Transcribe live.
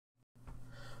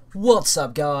What's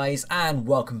up guys, and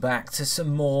welcome back to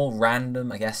some more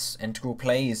random, I guess, integral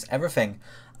plays, everything.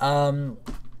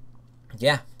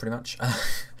 Yeah, pretty much.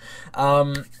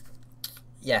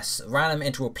 Yes, random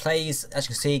integral plays. As you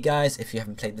can see guys, if you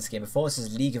haven't played this game before, this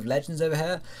is League of Legends over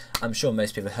here. I'm sure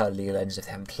most people have heard of League of Legends if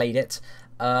they haven't played it.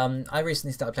 I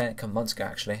recently started playing it a couple months ago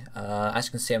actually. As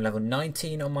you can see, I'm level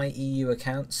 19 on my EU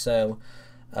account, so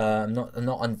I'm not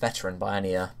unveteran by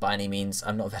any means.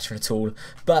 I'm not a veteran at all,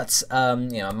 but you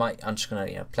know, I'm just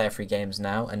gonna play a few games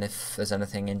now, and if there's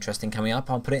anything interesting coming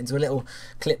up, I'll put it into a little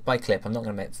clip by clip. I'm not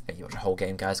gonna make you watch a whole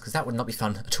game, guys, because that would not be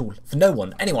fun at all for no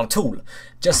one, anyone at all,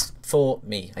 just for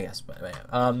me, I guess.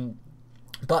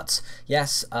 But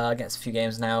yes, against a few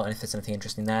games now, and if there's anything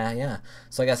interesting there, yeah.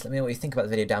 So I guess let me know what you think about the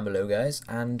video down below, guys,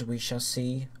 and we shall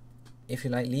see if you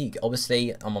like League.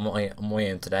 Obviously, I'm on my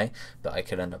own today, but I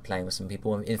could end up playing with some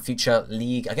people in future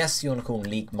League. I guess you want to call them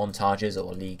League montages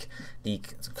or League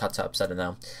cut-ups. I don't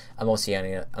know. I'm not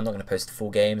going to post full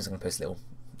games. I'm going to post little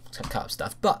cut-up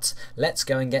stuff. But let's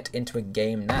go and get into a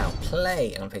game now.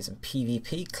 Play. I'm going to play some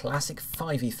PvP, classic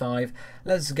 5v5.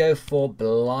 Let's go for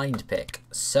blind pick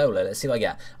solo. Let's see what I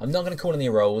get. I'm not going to call any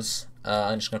roles.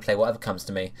 I'm just going to play whatever comes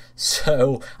to me.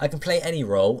 So I can play any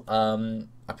role.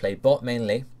 I play bot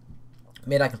mainly.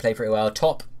 Mid I can play pretty well.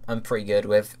 Top I'm pretty good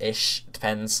with-ish.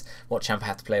 Depends what champ I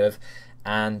have to play with.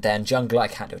 And then jungle I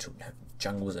can't do it all. No,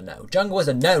 jungle was a no. Jungle was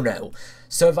a no-no.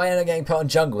 So if I end up getting put on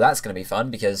jungle, that's going to be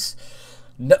fun because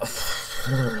no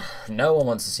one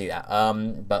wants to see that.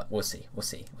 But we'll see. We'll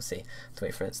see. We'll see. Let's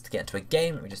wait for it to get into a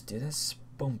game. Let me just do this.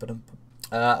 Boom, ba-dum.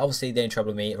 Obviously the only trouble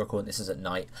with me recording this is at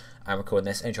night. I'm recording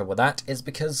this. Only trouble with that is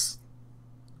because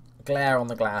glare on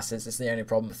the glasses is the only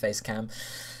problem with Facecam.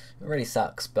 It really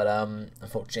sucks, but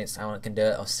unfortunately it's how I can do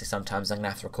it. Obviously sometimes I'm going to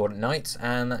have to record at night,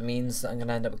 and that means that I'm going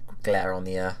to end up with glare on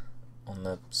the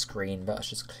screen. But let's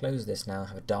just close this now,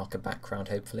 have a darker background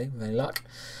hopefully, with any luck.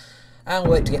 And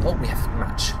we'll wait to get... Oh, we have a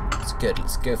match. That's good,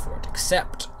 let's go for it.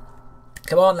 Accept.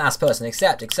 Come on, last person.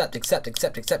 Accept, accept, accept,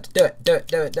 accept, accept. Do it, do it,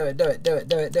 do it, do it, do it, do it,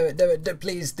 do it, do it, do it, do it.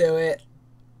 Please do it.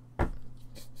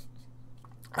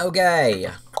 Okay.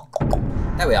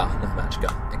 There we are, another match, go.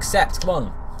 Accept, come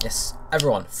on. Yes,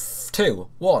 everyone. 2,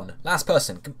 1, last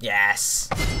person. Yes.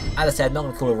 As I said, not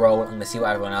going to call a roll. I'm going to see what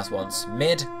everyone else wants.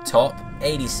 Mid, top,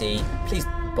 ADC. Please,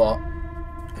 bot.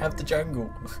 Have the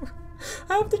jungle.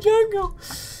 Have the jungle.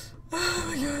 Oh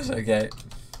my gosh. Okay.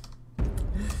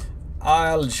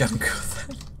 I'll jungle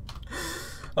then.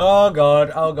 Oh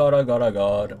god. Oh god. Oh god. Oh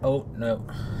god. Oh no.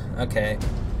 Okay.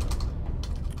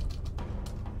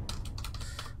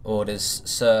 Orders,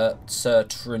 sir,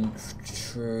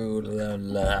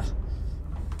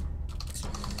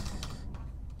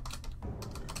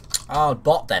 Oh,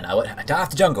 bot then. I don't have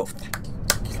to jungle.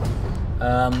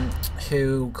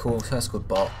 Who called first called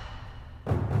bot?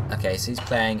 Okay, so he's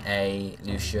playing a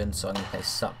Lucian, so I'm gonna play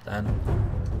sup then.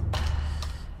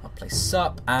 I'll play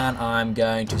sup, and I'm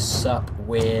going to sup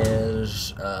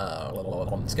with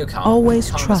let's go Karma. Always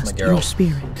trust your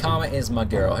spirit. Karma is my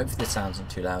girl. Hopefully this sounds not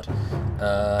too loud.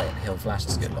 He'll flash,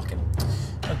 that's good, lock him.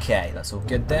 Okay, that's all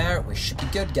good there. We should be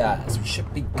good, guys. We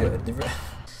should be good.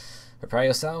 Prepare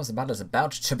yourselves, the battle is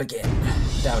about to begin. Don't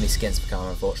have any skins for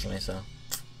Karma, unfortunately, so...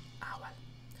 Ah, well.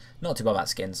 Not too bad about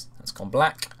skins. That's gone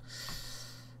black.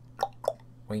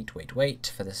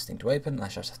 Wait for this thing to open. I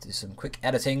shall have to do some quick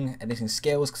editing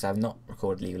skills, because I have not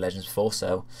recorded League of Legends before,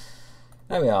 so...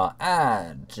 There we are.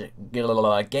 Add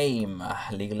game.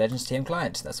 League of Legends TM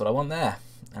client. That's what I want there.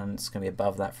 And it's going to be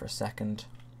above that for a second.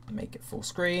 Make it full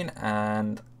screen,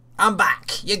 and... I'm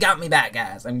back! You got me back,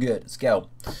 guys. I'm good. Let's go.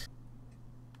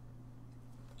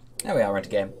 There we are, into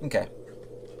game. Okay.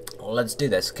 Well, let's do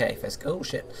this. Okay, let's go. Oh,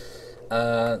 shit.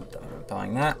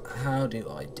 Buying that. How do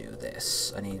I do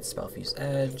this? I need Spellfuse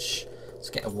Edge. Let's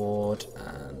get Award,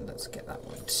 and let's get that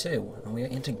one too. And we're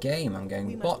into game. I'm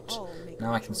going bot.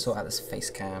 Now I can sort out this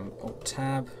Facecam. Alt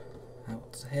tab.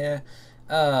 Out here.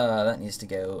 That needs to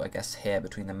go, I guess, here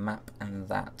between the map and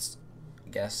that. I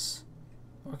guess.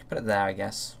 Or I can put it there, I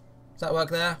guess. Does that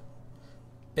work there?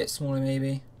 Bit smaller,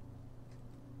 maybe.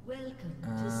 Welcome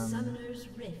to Summoner's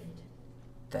Rift.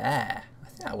 There. I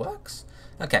think that works.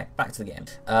 Okay, back to the game.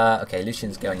 Okay,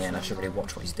 Lucian's going in. I should really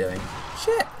watch what he's doing.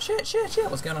 Shit.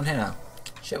 What's going on here now?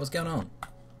 Shit, what's going on?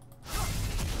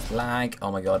 Lag.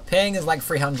 Oh my god. Ping is like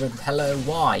 300. Hello,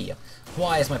 why?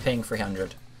 Why is my ping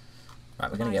 300?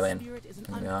 Right, we're going to go in. Here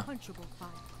we are.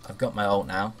 I've got my ult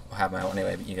now. I have my ult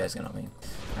anyway, but you guys know what I mean.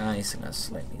 And he's going to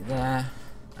slip me there.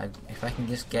 If I can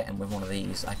just get him with one of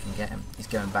these, I can get him. He's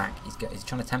going back. He's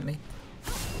trying to tempt me.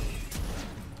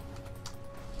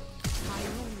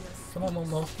 Come on,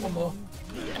 one more.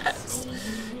 Yes!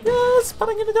 Yes!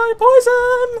 Putting in a die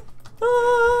poison!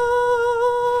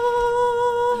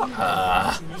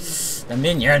 The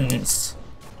minions!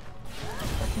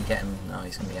 If I can get him. No,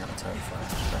 he's gonna be out of time for that.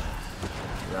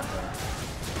 Do that there.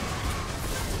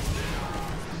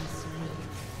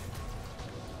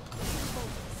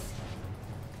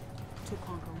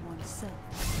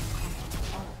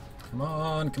 Come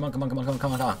on, come on, come on, come on, come on,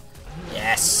 come on, come on.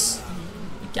 Yes!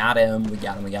 We got him, we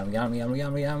got him, we got him, we got him, we got him, we got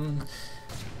him, we got him.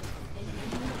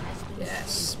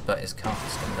 Yes, but his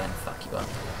car's gonna then fuck you up.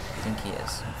 I think he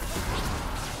is.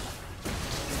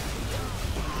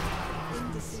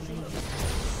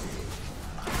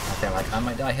 I feel like I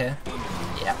might die here.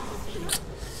 Yeah.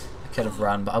 I could have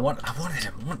run, but I wanted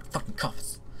him. I want the fucking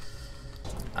cops.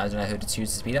 I don't know who to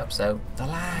choose to speed up, so the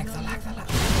lag.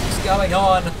 What's going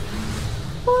on?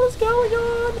 What is going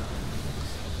on?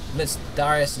 It's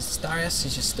Darius. It's Darius.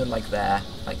 He's just stood like there,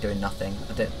 like doing nothing.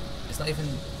 It's not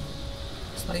even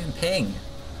ping.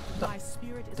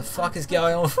 The fuck is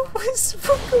going on? What's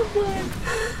fucking going?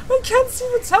 I can't see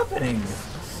what's happening.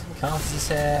 Carthus is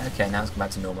here. Okay, now it's come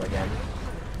back to normal again.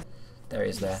 There he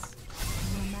is there.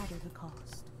 No matter the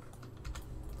cost.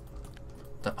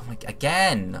 Oh my,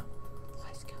 again!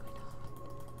 What is going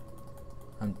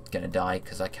on? I'm gonna die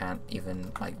because I can't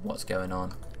even, like, what's going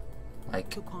on?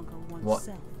 Like, To conquer what?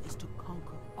 oneself is to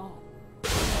conquer all.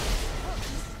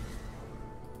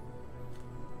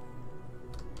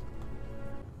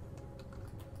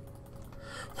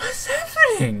 What's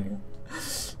happening?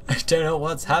 I don't know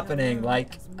what's happening.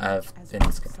 Like, I've been.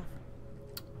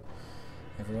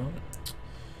 Everyone,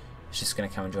 she's just gonna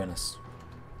come and join us,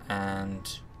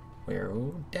 and we're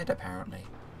all dead apparently.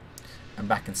 I'm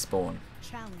back in spawn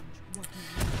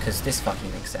because this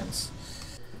fucking makes sense.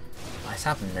 Oh, it's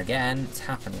happening again. It's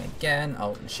happening again.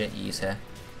 Oh shit, he's here.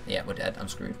 Yeah, we're dead. I'm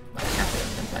screwed. I can't do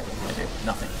anything. Like, what can I do?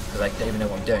 Nothing, because I don't even know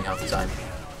what I'm doing half the time.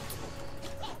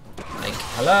 Like,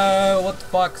 hello, what the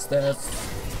fuck's this?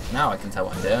 Now I can tell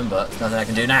what I'm doing, but there's nothing I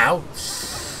can do now.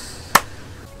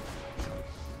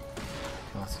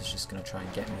 Arthur's just gonna try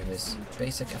and get me with his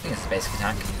basic, I think it's the basic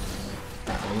attack.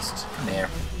 At least. Come here.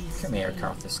 Come here,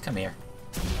 Carthus. Come here.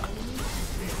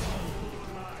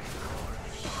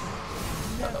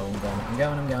 Uh-oh, I'm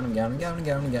going.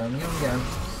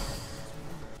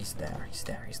 He's there.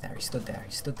 He stood there.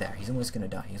 He's almost gonna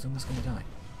die.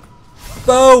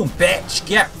 Boom, bitch!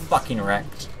 Get fucking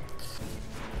wrecked.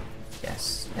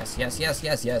 Yes.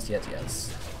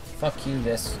 Fuck you,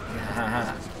 this.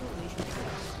 Haha.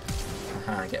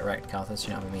 Haha, get wrecked, Carthus.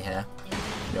 You're not having me here.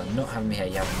 You're not having me here.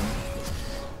 You're having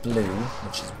blue,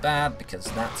 which is bad because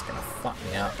that's gonna fuck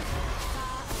me up.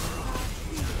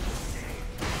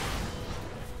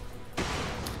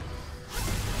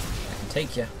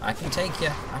 I can take you.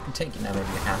 No, maybe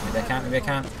I can't. Maybe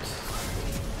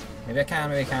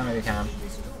I can.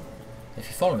 If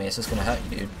you follow me, it's just gonna hurt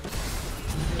you, dude.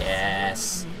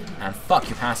 Yes. And fuck,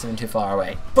 you're passing him too far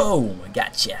away. Boom!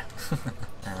 Gotcha.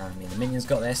 The minions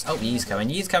got this. Oh, he's coming.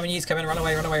 Run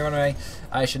away.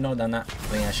 I should not have done that.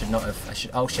 I should not have.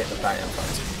 Oh shit, look back. I'm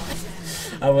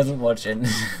fucked. I wasn't watching.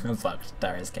 I'm fucked.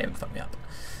 Darius came and fucked me up.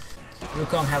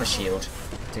 Wukong, have a shield.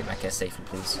 Take back here safely,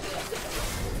 please.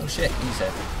 Oh shit, he's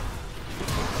here.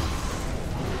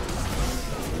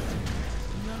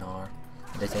 No.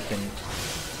 They're taking.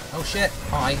 Oh shit,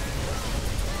 hi.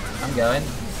 I'm going.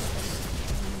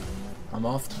 I'm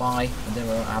off, bye. I don't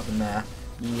know what happened there.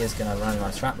 He is gonna run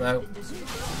my trap though. We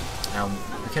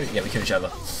killed each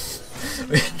other.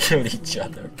 We killed each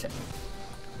other, okay.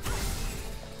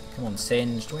 Come on,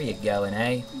 Singed, where you going,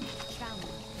 eh?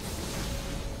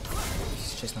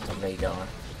 It's just not a radar.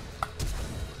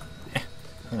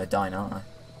 I'm gonna die now, aren't I?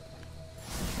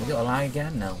 We got a lag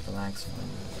again? No, the lag's fine.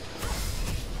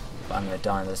 But I'm gonna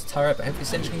die in this turret, but hopefully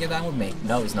Singed can get down with me.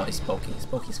 No, he's not, he's bulky. He's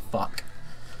bulky as fuck.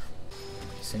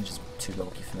 Singed is too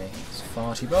bulky for me. It's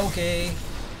far too bulky.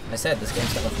 I said this game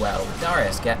started off well.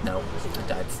 Darius, get no. I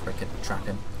died before I could trap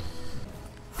him.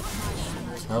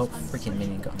 Oh, freaking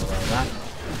minion got in the way of that.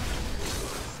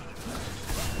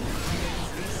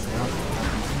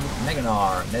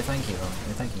 Meganar. No thank you.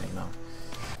 No thank you, Meganar.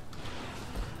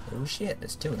 Oh shit,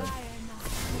 there's two of them.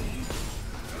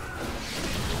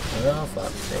 Oh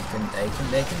fuck.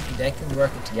 They can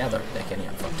work it together. They can,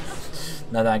 yeah, fuck.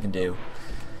 Nothing I can do.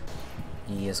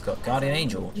 He has got Guardian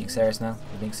Angel. You being serious now?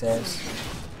 You being serious?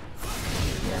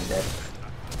 Yeah, I'm dead.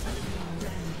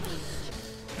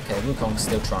 Okay, Wukong's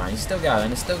still trying. He's still going.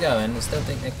 They still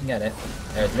think they can get it.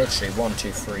 There's literally 1,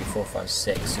 2, 3, 4, 5,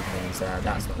 6 super minions there.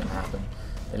 That's not going to happen.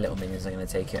 The little minions are going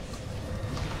to take it.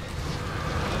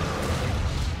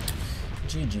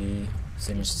 GG.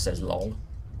 Singed says lol.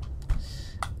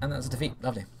 And that's a defeat.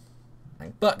 Lovely.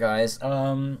 But guys,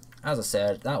 as I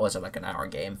said, that was like an hour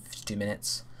game, 52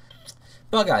 minutes.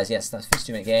 But guys, yes, that's a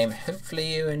 52-minute game.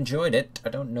 Hopefully you enjoyed it. I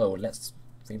don't know. Let's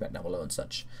feedback down below and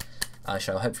such. I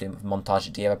shall hopefully montage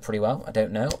it together pretty well. I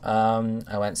don't know.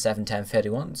 I went 7, 10,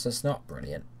 31, so it's not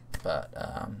brilliant. But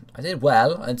I did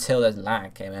well until the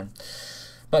lag came in.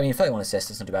 But I mean, 31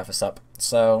 assists is not too bad for sub.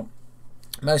 So,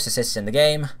 most assists in the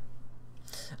game.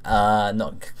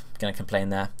 Not going to complain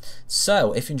there.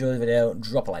 So, if you enjoyed the video,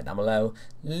 drop a like down below.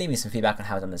 Leave me some feedback on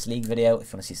how I've done this league video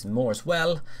if you want to see some more as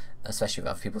well. Especially with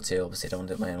other people too. Obviously, I don't want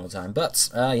to do it my own all the time. But,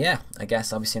 yeah, I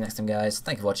guess I'll be seeing you next time, guys.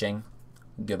 Thank you for watching.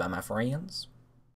 Goodbye, my friends.